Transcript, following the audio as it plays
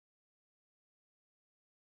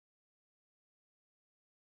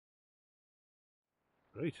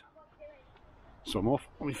Right, so I'm off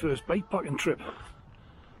on my first bikepacking trip.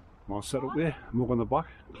 I'm all set up there, mug on the back,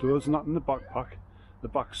 clothes and that in the backpack, the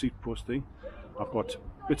back seat post thing. I've got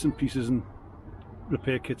bits and pieces and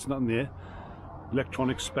repair kits and that in there,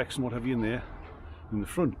 electronic specs and what have you in there. In the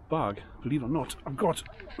front bag, believe it or not, I've got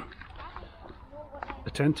a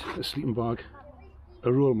tent, a sleeping bag,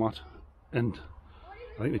 a roll mat, and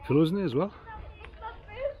I think my pillows in there as well.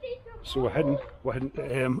 So we're heading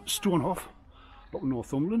to Stonehoff, up in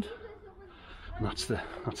Northumberland, and that's the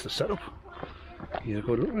setup. Here I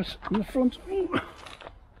go to it in the front.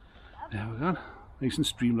 There we go, nice and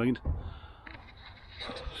streamlined.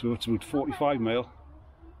 So it's about 45 mile.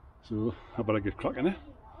 So I better get cracking it.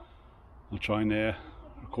 I'll try and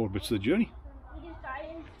record bits of the journey.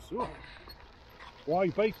 So, why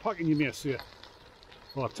bikepacking, you may say?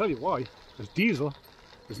 Well, I'll tell you why. Because diesel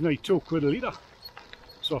is nearly £2 a litre.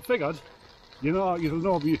 So I figured, you know, you'll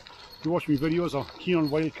know if you watch my videos, I'm keen on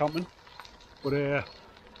wild camping. But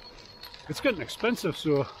it's getting expensive,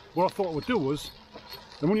 so what I thought I would do was,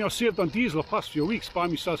 the money I've saved on diesel the past few weeks, buy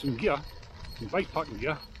myself some gear, some bikepacking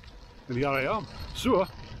gear, and here I am. So,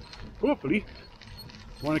 hopefully,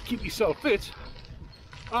 I want to keep myself fit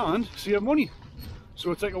and save money.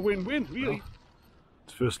 So it's like a win-win, really.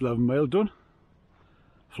 It's first 11 mile done.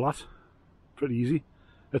 Flat. Pretty easy.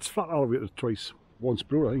 It's flat elevated twice. Once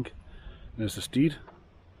broad, I think. There's the steed.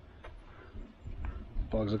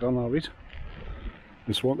 Bags are gone alright.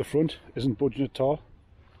 This one at the front isn't budging at all.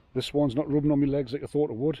 This one's not rubbing on my legs like I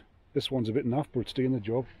thought it would. This one's a bit naff, but it's doing the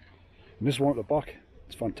job. And this one at the back,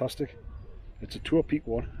 it's fantastic. It's a Tour Peak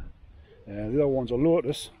one. The other ones are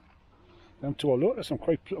Lotus. Them two are Lotus. I'm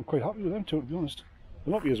quite happy with them two, to be honest.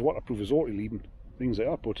 They're not be as waterproof as Auto-Lead things like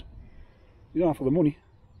that, but you know, for the money,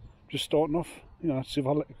 just starting off, you know, see if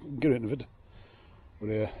I can get into it.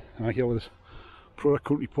 But I'm here with this Product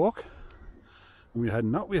Country Park, and we're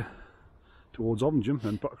heading that way towards Hadrians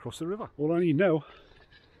and back across the river. All I need now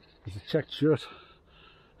is a checked shirt.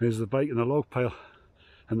 There's the bike and the log pile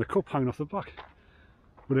and the cup hanging off the back.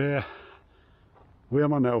 But where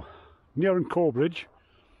am I now? Near Corbridge.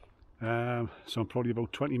 So I'm probably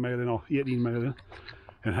about 20 mile in or 18 mile in.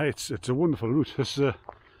 And hey, it's a wonderful route.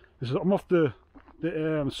 I'm off the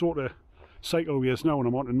sort of cycleways now, and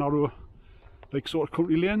I'm on to narrow, like sort of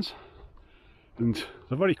country lanes, and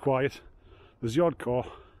they're very quiet. There's the odd car,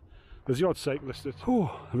 there's the odd cyclist. The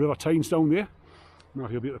River Tyne's down there. Now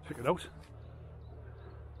he'll be able to pick it out.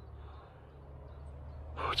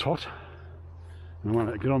 It's hot. I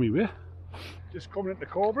want to get on my way. Just coming into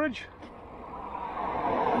Corbridge.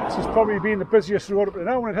 This has probably been the busiest road up to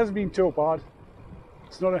now, and it hasn't been too bad.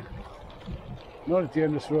 It's not a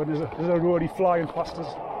dangerous road. There's a roadie flying past us.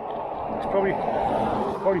 It's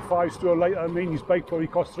probably 5 stone lighter than me. His bike probably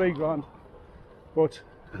cost £3 grand. But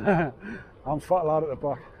I'm fat lad at the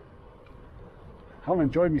back. I'm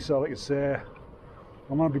enjoying myself. Like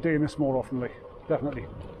I'm going to be doing this more often, like, definitely.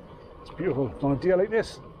 It's beautiful on a day like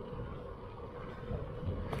this.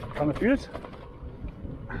 Can I feel it?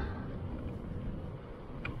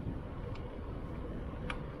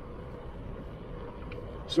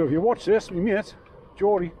 So if you watch this, my mate,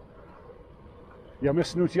 Geordie, you're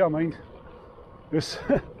missing out of your mind. This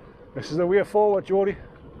is the way forward, Geordie.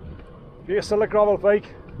 Get yourself a gravel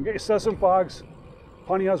bike, and get yourself some bags,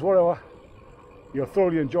 panniers, whatever. You'll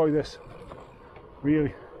thoroughly enjoy this.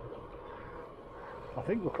 Really. I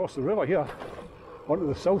think we'll cross the river here, onto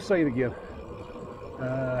the south side again.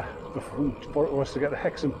 For us to get to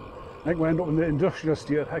Hexham. I think we'll end up in the industrial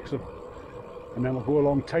estate at Hexham. And then we'll go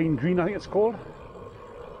along Tyne Green, I think it's called.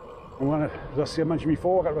 And as I mentioned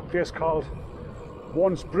before, I've got a place called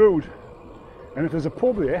Once Brewed, and if there's a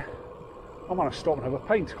pub there, I'm going to stop and have a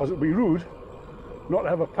pint, because it would be rude not to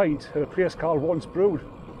have a pint at a place called Once Brewed.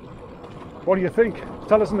 What do you think?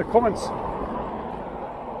 Tell us in the comments.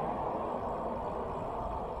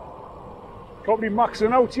 Probably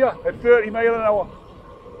maxing out here at 30 mile an hour.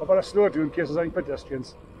 I better slow down in case there's any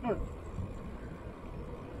pedestrians.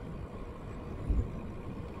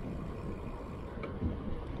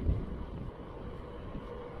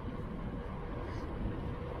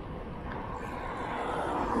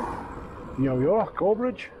 Here we are,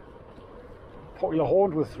 Corbridge. Popular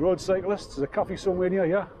haunt with road cyclists. There's a cafe somewhere near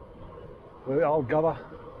here where they all gather.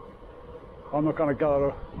 I'm not going to gather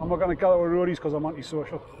with roadies because I'm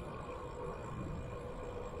antisocial.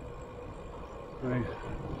 Right.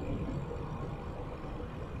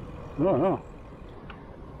 No.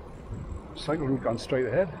 Cycle route gone straight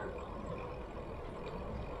ahead.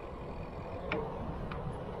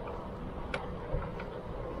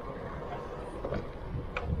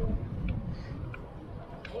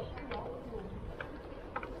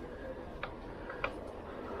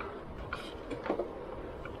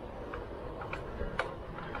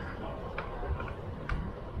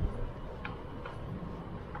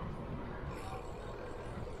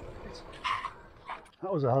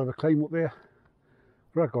 That was a hell of a climb up there,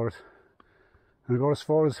 but I got it. And I got as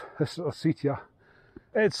far as this little seat here,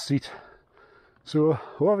 Ed's seat. So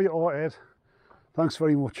whoever you are, Ed, thanks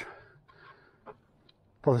very much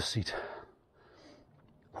for the seat.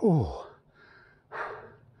 Oh.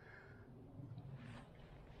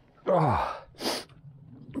 Oh.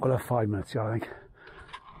 We'll have 5 minutes here, I think.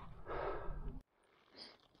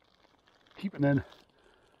 Keeping in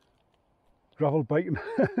gravel biking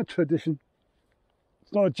tradition.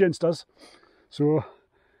 It's not a gents does, so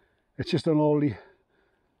it's just an oldie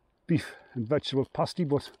beef and vegetable pasty,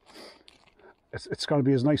 but it's going to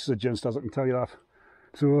be as nice as a gents does, I can tell you that.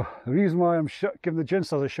 So the reason why I'm giving the gents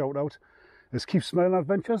does a shout out is Keep Smiling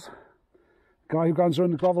Adventures. Guy who goes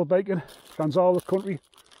around the gravel biking, goes all the country,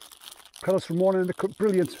 pedals from one end to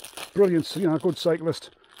brilliant, you know, good cyclist,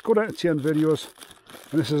 good entertaining videos,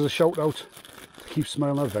 and this is a shout out to Keep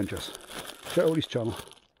Smiling Adventures. Check out his channel.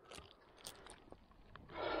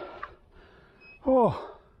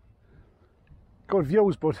 Oh, good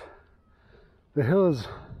views, but the hills,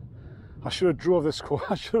 I should have drove this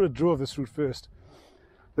route first.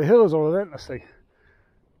 The hills are relentlessly,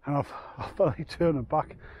 and I've barely turning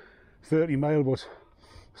back 30 mile, but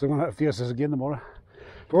so I'm going to have to face this again tomorrow.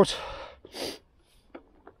 But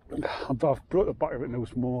I've brought the back of it now,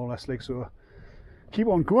 more or less, like, so keep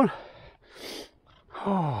on going.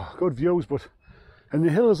 Oh, good views, but and the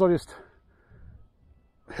hills are just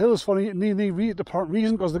hills for the apparent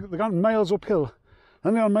reason, because they're going miles uphill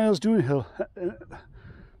and they're miles downhill. They're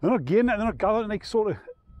not gaining it, they're not gathering, like, sort of,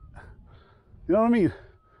 you know what I mean?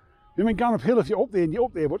 You mean going uphill if you're up there and you're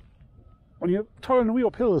up there, but when you're toiling away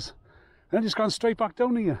up hills and then just going straight back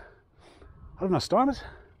down here, I don't understand it.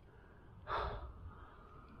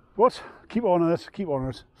 But keep on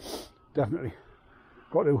it, definitely.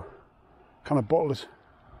 Got to kind of bottle it.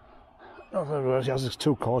 Otherwise, there's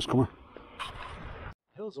 2 cars coming.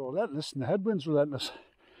 Hills are relentless and the headwind's relentless.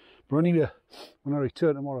 But anyway, when I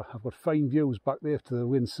return tomorrow, I've got fine views back there to the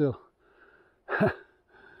windsill.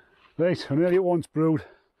 Right, I'm nearly at Once Brewed.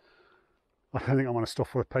 I think I'm going to stop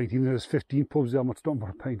for a pint, even though there's 15 pubs there, I'm not stopping for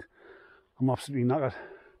a pint. I'm absolutely knackered.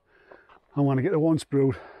 I'm going to get to Once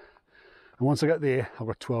Brewed, and once I get there, I've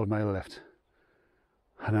got 12 mile left.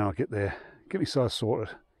 And then I'll get there, get myself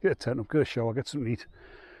sorted, get a tent up, get a shower, get something to eat,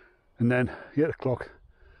 and then at 8 o'clock,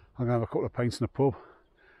 I'm going to have a couple of pints in the pub,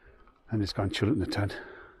 and just go and chill it in the tent.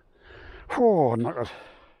 Oh, knackered.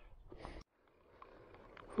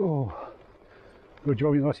 Oh, good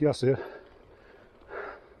job you're not yesterday.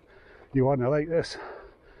 You wouldn't like this.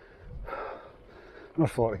 Not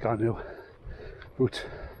 40 can now, but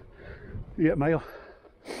 8 mile.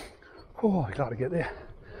 Oh, I'm glad to get there.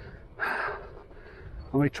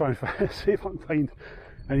 I might try and see if I can find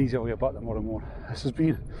an easier way back tomorrow morning. This has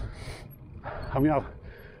been, I mean,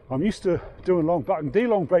 I'm used to doing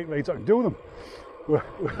day-long bike rides. I can do them,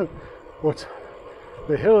 but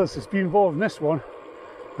the hills that's been involved in this one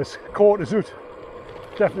has caught us out,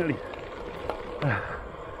 definitely.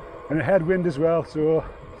 And a headwind as well, so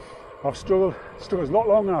I've struggled a lot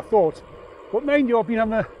longer than I thought. But mind you, I've been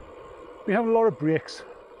having a lot of breaks,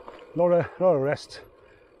 a lot of rest.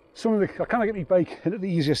 I can't get my bike into the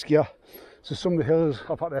easiest gear, so some of the hills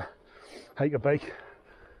I've had to hike a bike,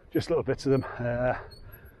 just little bits of them.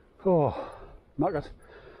 Oh, knackered.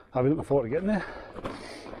 I'll be looking forward to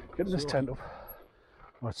getting this tent up.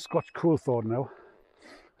 Well, it's Scotch cool thawed now,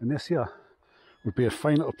 and this here would be a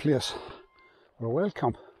fine little place for a wild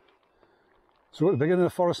camp. So at the beginning of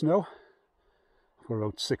the forest now, for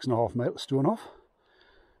about 6.5 miles stone off.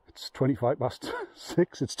 It's 25 past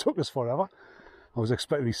 6, it's took us forever. I was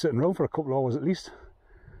expecting to be sitting around for a couple of hours at least,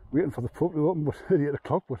 waiting for the pub to open at 8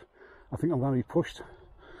 o'clock, but I think I'm going to be pushed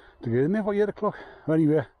to get in there by 8 o'clock.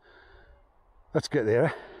 Anyway, let's get there,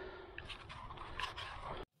 eh?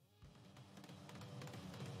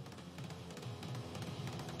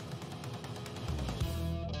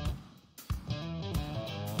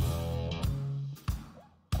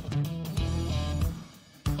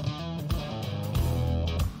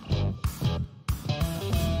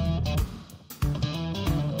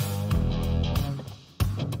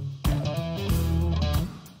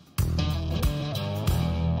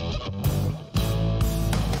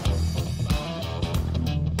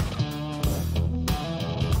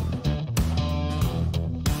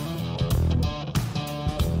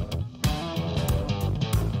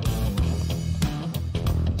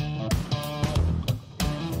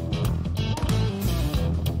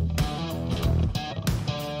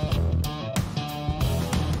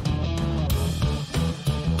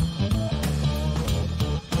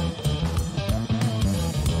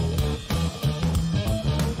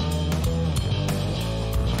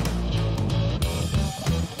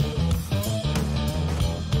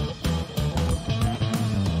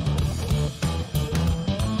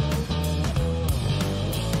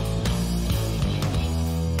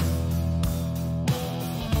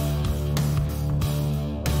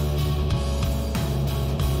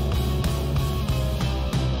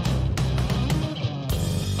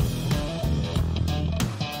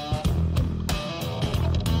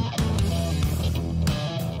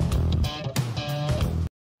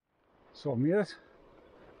 So I made it.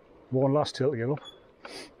 One last hill to get up.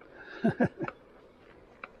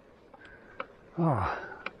 Ah,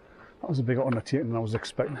 that was a bigger undertaking than I was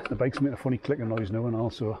expecting. The bike's making a funny clicking noise now and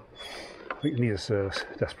also I think it needs a service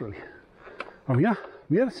desperately. I'm here,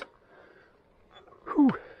 made it.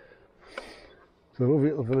 Whew. So the lovely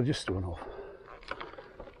little village is stone off.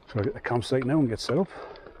 So I get the campsite now and get set up.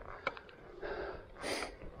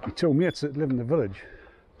 My two mates that live in the village,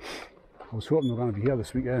 I was hoping they were going to be here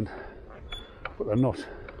this weekend, but they're not.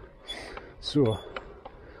 So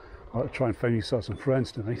I'll try and find myself some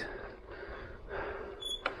friends tonight.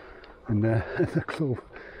 And the club,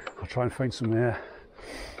 I'll try and find some I'll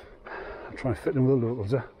try and fit in with the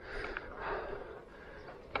locals there.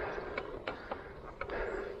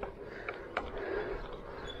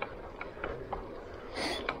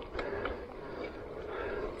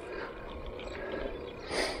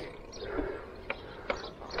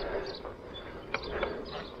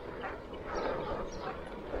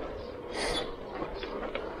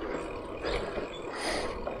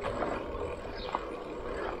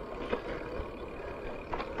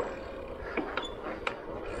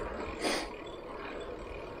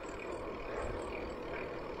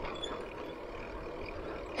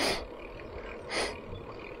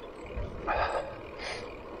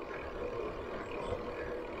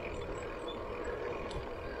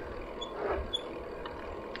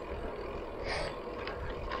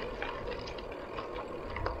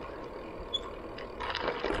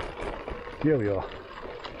 Here we are,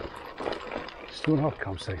 Stonehouse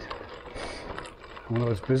campsite. I wonder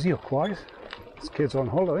if it's busy or quiet. This kid's on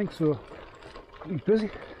hold, I think, so it'll be busy.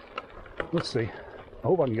 Let's see. I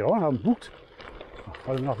hope I can get on. I haven't booked. I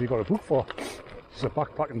don't know if you've got a book for. It's a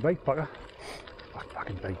backpacking bikepacker.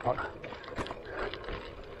 Backpacking bikepacker.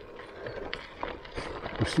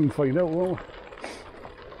 We'll soon find out, won't we?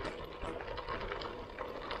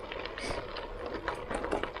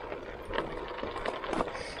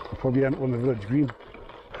 Probably end up on the village green.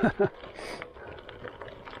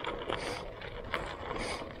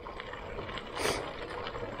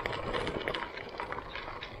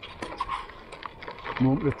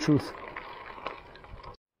 Moment of truth.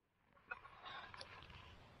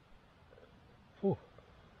 Oh.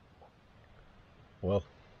 Well,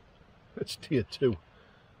 it's tier 2.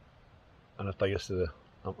 And I tell you yesterday,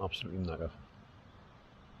 I'm absolutely knackered.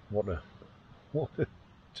 What a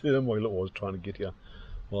turmoil it was trying to get here.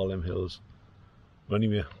 All them hills. But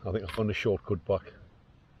anyway, I think I found a shortcut back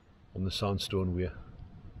on the sandstone way.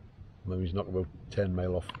 Maybe he's not about 10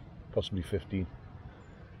 mile off, possibly 15.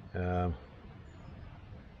 I'm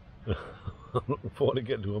looking forward to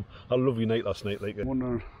getting to him. Had a lovely night last night. Like, I'm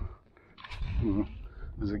wondering,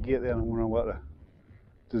 there's a gate there and I'm wondering what it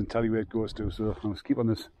doesn't tell you where it goes to, so I'll just keep on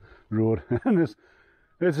this road. And it's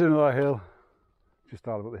another hill. Just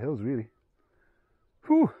all about the hills really.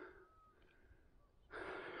 Whew.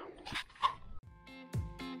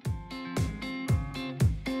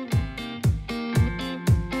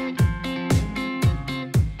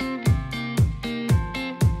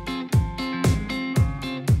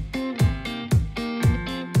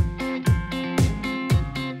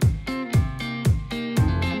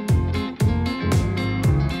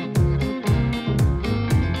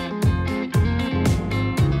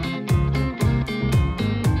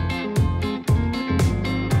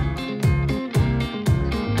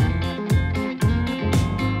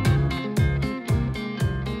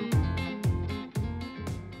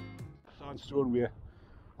 Sandstone way.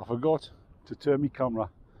 I forgot to turn my camera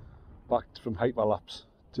back from hyperlapse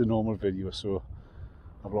to normal video, so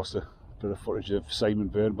I've lost a bit of footage of Simon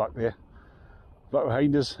Byrne back there. Back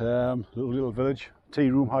behind us, little village, tea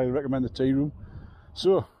room. Highly recommend the tea room.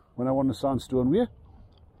 So when I'm on the Sandstone way,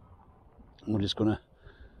 we're just gonna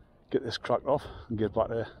get this cracked off and get back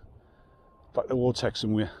towards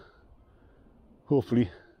Hexham way. Hopefully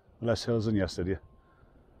less hills than yesterday.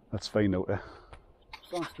 Let's find out there.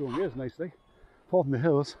 Sandstone way is nice, like, apart from the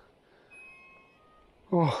hills.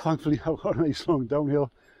 Oh, thankfully I've got a nice long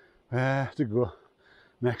downhill to go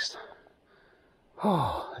next.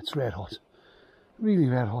 Oh, it's red hot, really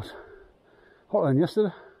red hot. Hotter than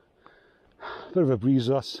yesterday. Bit of a breeze,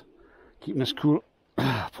 that's keeping us cool.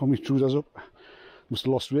 Put my trousers up. Must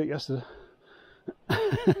have lost weight yesterday.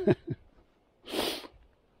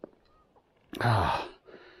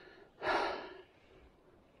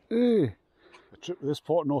 Hey. A trip to this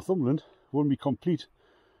part of Northumberland wouldn't be complete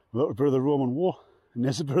without a bit of the Roman wall. And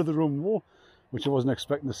there's a bit of the Roman wall, which I wasn't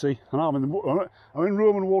expecting to see. And I'm in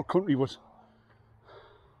Roman wall country, but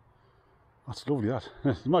that's lovely. That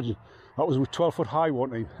imagine that was 12 foot high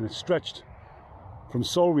one time, and it stretched from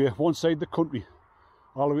Solway, one side of the country,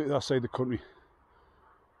 all the way to that side of the country.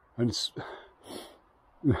 and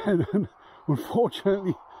and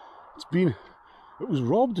unfortunately it was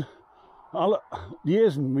robbed.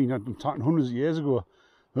 Years, I mean, I'm talking hundreds of years ago,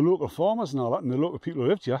 the local farmers and all that, and the local people who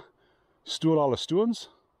lived here, stole all the stones.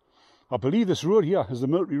 I believe this road here is the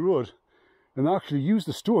military road, and they actually used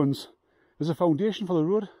the stones as a foundation for the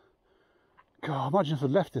road. God, imagine if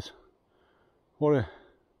they'd left it. What a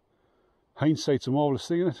hindsight's a marvellous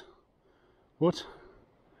thing, isn't it? But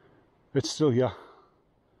it's still here.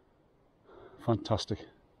 Fantastic.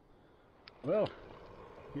 Well,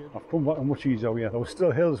 I've come back much easier here. There was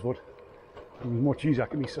still hills, but it was much easier. I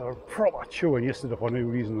could be sort of proper chewing yesterday for no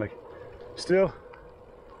reason. Like, still,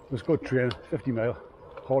 it was good training. 50 mile,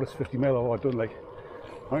 hardest 50 mile I've ever done. Like,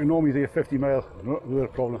 I can normally do a 50 mile, not a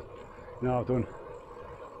problem. Now I've done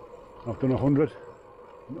 100. It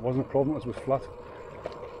wasn't a problem. It was flat.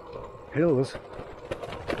 Hills.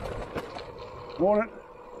 Morning.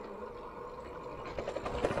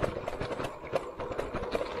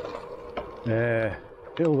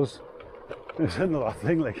 Hills. It's another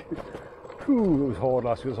thing. Like, whew, it was hard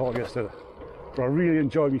last week. It was hard yesterday. But I really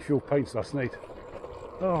enjoyed my few pints last night.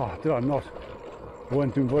 Oh, did I not? I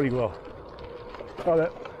went doing very well.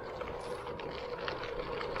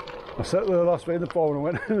 I sat there last night in the bar and I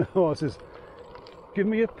went, and the horse says, "Give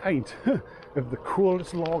me a pint of the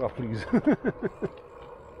coldest lager, please."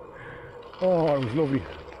 Oh, it was lovely.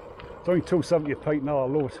 It's only £2.70 a pint now. I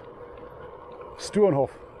love it.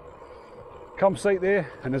 Stonehoff. Campsite there,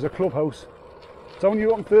 and there's a clubhouse. It's only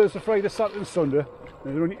open Thursday, Friday, Saturday and Sunday.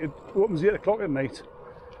 And it opens 8 o'clock at night.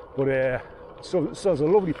 But so there's a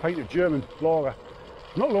lovely pint of German lager.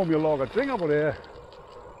 Not normally a lager drinker, but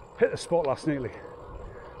hit the spot last night. Like.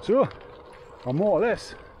 So I'm more or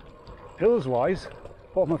less hills wise,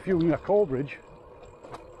 apart from a few near Corbridge,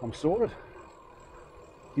 I'm sorted.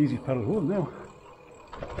 Easy pedal home now.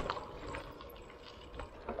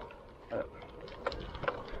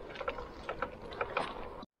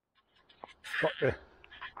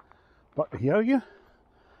 Back to here again.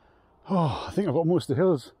 Oh, I think I've got most of the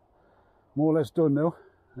hills more or less done now.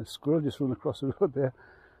 A squirrel just running across the road there.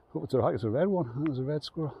 Hope it's alright, it's a red one. There's a red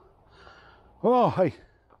squirrel. Oh, hey.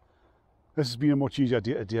 This has been a much easier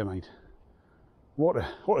day today, mate. What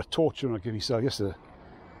a torture I gave myself yesterday.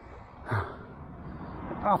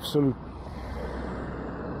 Absolute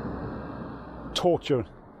torture.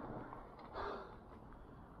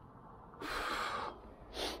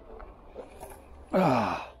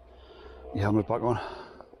 Ah, the helmet back on.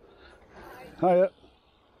 Hiya.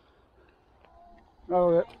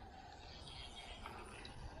 Hello.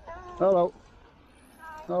 Hello.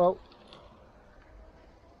 Hello.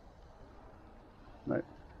 Right.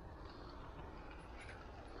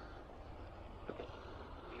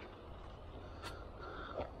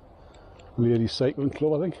 Ladies Cycling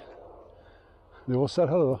Club, I think. They all said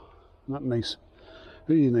hello. Not nice.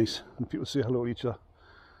 Really nice. And people say hello to each other.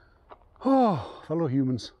 Oh, fellow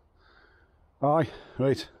humans. Aye,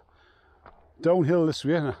 right. Downhill this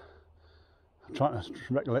way. I'm trying to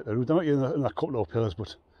recollect the route. I'm not in a couple of hills,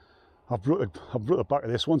 but I've brought the back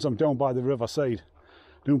of this. Once I'm down by the riverside,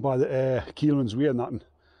 down by the Keelman's Way and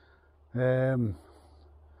that.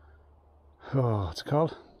 Oh, what's it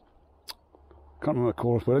called? Can't remember the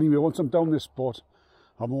course, but anyway, once I'm down this spot,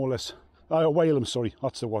 I'm more or less. Whaleham, sorry,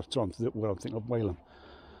 that's the word I'm thinking of, Whaleham.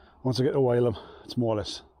 Once I get to Whaleham, it's more or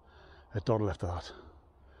less a doddle after that.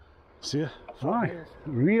 See ya? Aye, it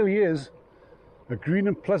really is a green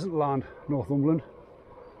and pleasant land, Northumberland.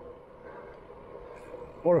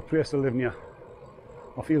 What a place to live near.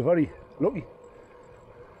 I feel very lucky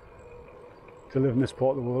to live in this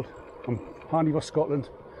part of the world. I'm handy for Scotland,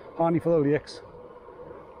 handy for the lakes,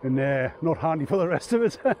 and not handy for the rest of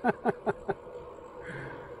it.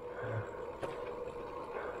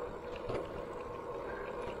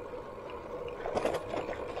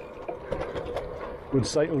 Good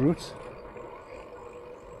cycle routes.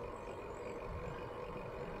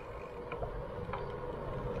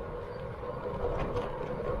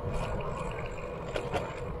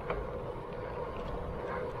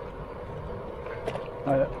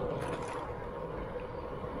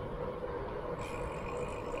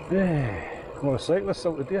 What a cyclist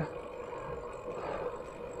out there.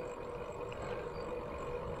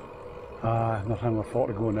 Not having a thought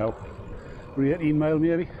to go now. We're 18 mile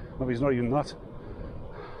maybe. Maybe it's not even that.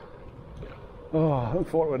 Oh, I look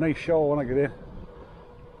forward to a nice shower when I get in.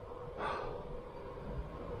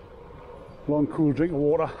 Long cool drink of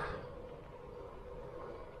water.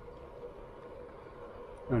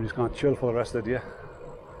 I'm just going to chill for the rest of the day.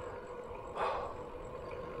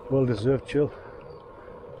 Well deserved chill.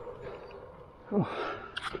 Oh.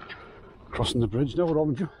 Crossing the bridge now,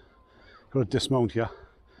 haven't you? Got to dismount here.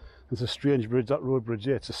 It's a strange bridge, that road bridge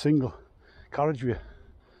there. It's a single carriageway.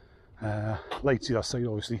 Lights either side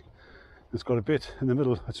obviously. It's got a bit in the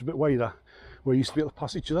middle, it's a bit wider, where you used to be able to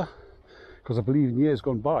pass each other. Because I believe in years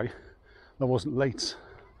gone by, there wasn't lights.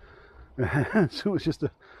 So it's just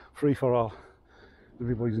a free-for-all.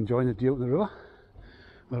 Everybody's enjoying the day out in the river.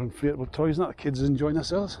 They're inflatable toys and that, the kids are enjoying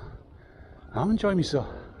themselves. I'm enjoying myself.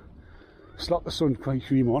 Slap the sun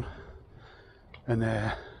cream on. And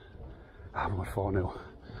I haven't got far now.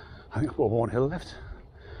 I think I've got one hill left.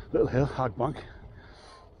 Little hill, hard bank.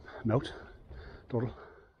 I'm out. Total.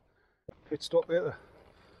 Pit stop there.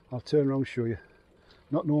 I'll turn around and show you.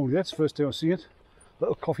 Not normally, that's the first time I've seen it.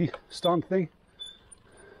 Little coffee stand thing.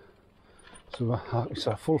 So it's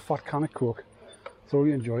a full fat can of Coke.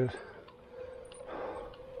 Thoroughly enjoy it.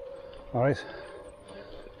 Alright.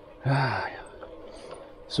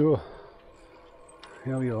 So,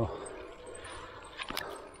 here we are.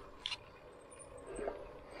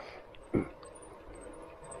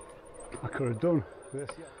 I could have done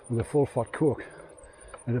with a full fat Coke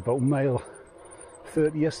at about mile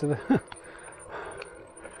 30 yesterday. And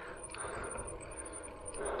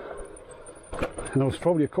there was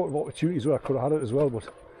probably a couple of opportunities where I could have had it as well, but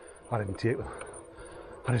I didn't take them.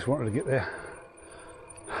 I just wanted to get there.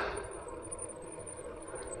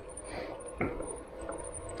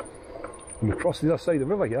 And across the other side of the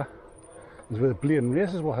river here is where the Bladen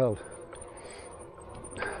races were held.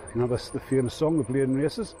 You know, that's the famous song, the Bladen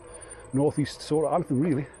races. Northeast sort of anthem,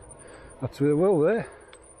 really. That's where they were there.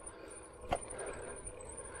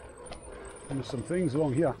 And there's some things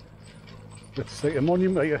along here that's like a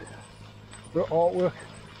monument, like a bit of artwork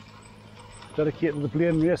dedicated to the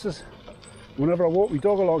Bladen races. Whenever I walk my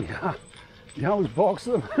dog along here, he always barks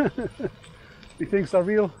at them. He thinks they're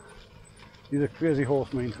real. He's a crazy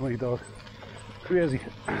horse, my dog. Crazy.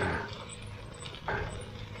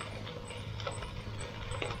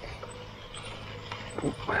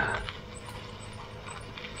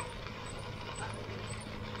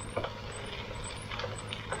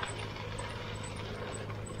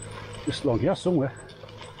 Just along here somewhere.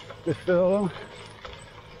 A bit further along.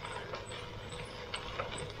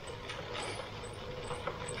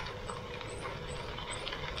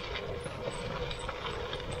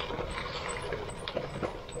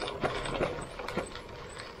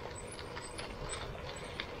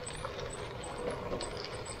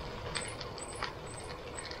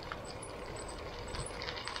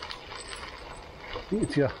 I think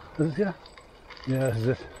it's here. Is it here? Yeah, this is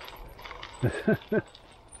it.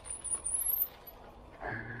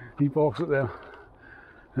 He barks at them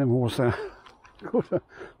horse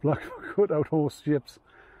black cut out horse shapes,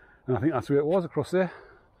 and I think that's where it was, across there.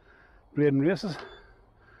 Bladen races.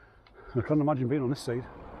 I can't imagine being on this side.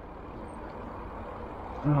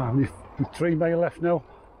 Only 3 mile left now.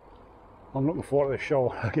 I'm looking forward to the show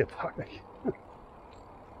when I get back.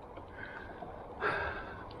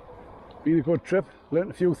 Been a good trip,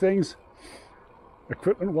 learnt a few things.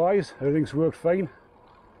 Equipment wise, everything's worked fine.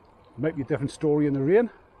 Might be a different story in the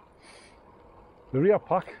rain. The rear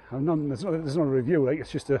pack, there's not a review, like,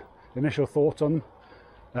 it's just an initial thoughts on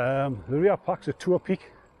the rear pack's a Tour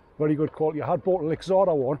Peak, very good quality. I had bought a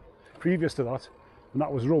Lixada one previous to that, and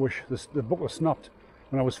that was rubbish. The book was snapped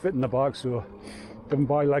when I was fitting the bag, so didn't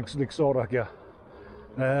buy Lixada gear.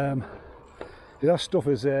 The other stuff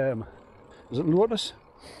is it Lotus?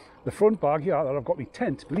 The front bag here that I've got my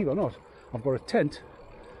tent, believe it or not, I've got a tent,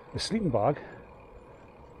 a sleeping bag,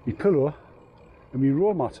 my pillow, and my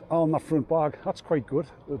roll mat on that front bag. That's quite good.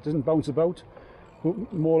 It doesn't bounce about,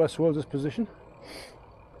 but more or less holds its position.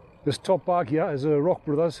 This top bag here is a Rock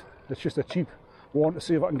Brothers. It's just a cheap one to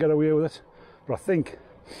see if I can get away with it. But I think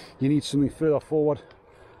you need something further forward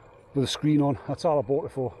with a screen on. That's all I bought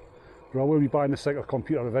it for. But I will be buying the cycle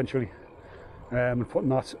computer eventually and putting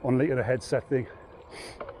that on later, a headset thing.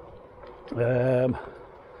 The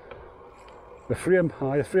frame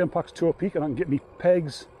pack's Tour Peak, and I can get me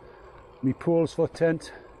pegs, me poles for the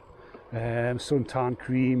tent, suntan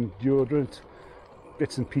cream, deodorant,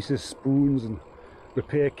 bits and pieces, spoons and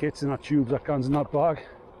repair kits and that tubes, that cans in that bag.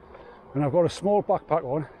 And I've got a small backpack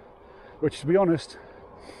on, which, to be honest,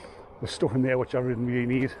 there's stuff in there which I didn't really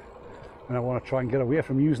need, and I want to try and get away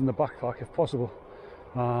from using the backpack if possible.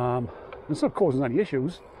 It's not causing any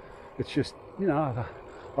issues, it's just, you know,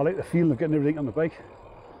 I like the feeling of getting everything on the bike,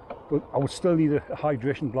 but I would still need a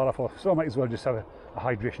hydration bladder for, so I might as well just have a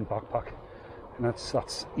hydration backpack, and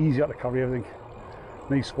that's easier to carry everything.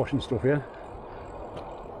 Nice squashing stuff here.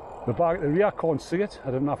 The bag at the rear, can't see it.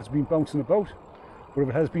 I don't know if it's been bouncing about, but if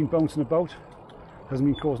it has been bouncing about, it hasn't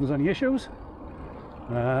been causing us any issues.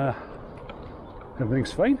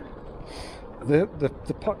 Everything's fine. The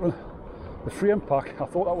pack The frame pack, I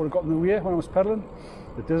thought that would have got in the way when I was pedalling.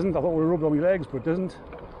 It doesn't. I thought it would have rubbed on my legs, but it doesn't.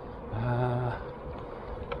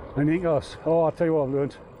 Anything else? Oh, I'll tell you what I've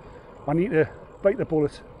learned. I need to bite the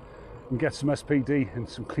bullet and get some SPD and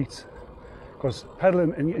some cleats, because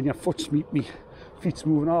pedalling and your feet's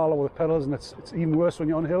moving all over the pedals, and it's even worse when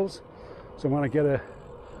you're on hills. So I'm going to get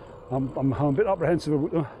I'm a bit apprehensive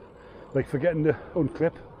about them, like forgetting to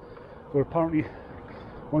unclip, but apparently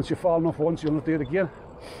once you've fallen off once you'll not do it again.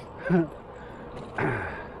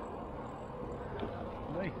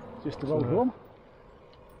 Right, just about home.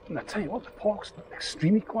 And I tell you what, the park's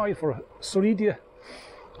extremely quiet for a sunny day.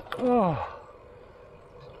 Oh,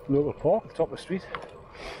 local park, top of the street.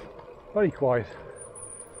 Very quiet.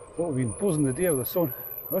 Thought we'd been buzzing the day with the sun,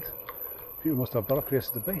 but people must have better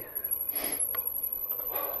places to be.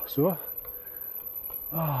 So,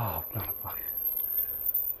 I'm glad I'm back.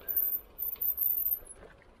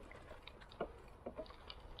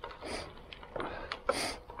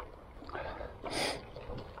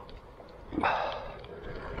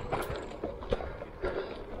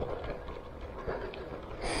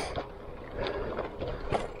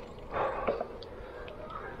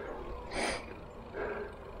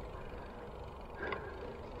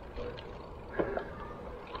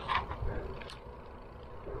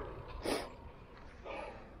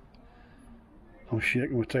 I'm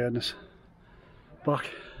shaking with tiredness. Back.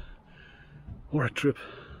 What a trip.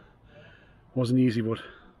 Wasn't easy, but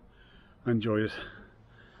I enjoyed it.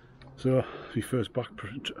 So, my first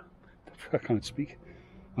I can't speak.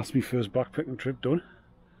 That's my first backpacking trip done.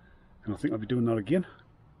 And I think I'll be doing that again.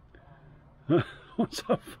 What's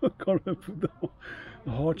that for? The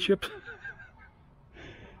hardship.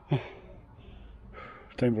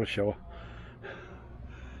 Time for a shower.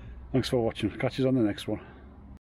 Thanks for watching. Catch you on the next one.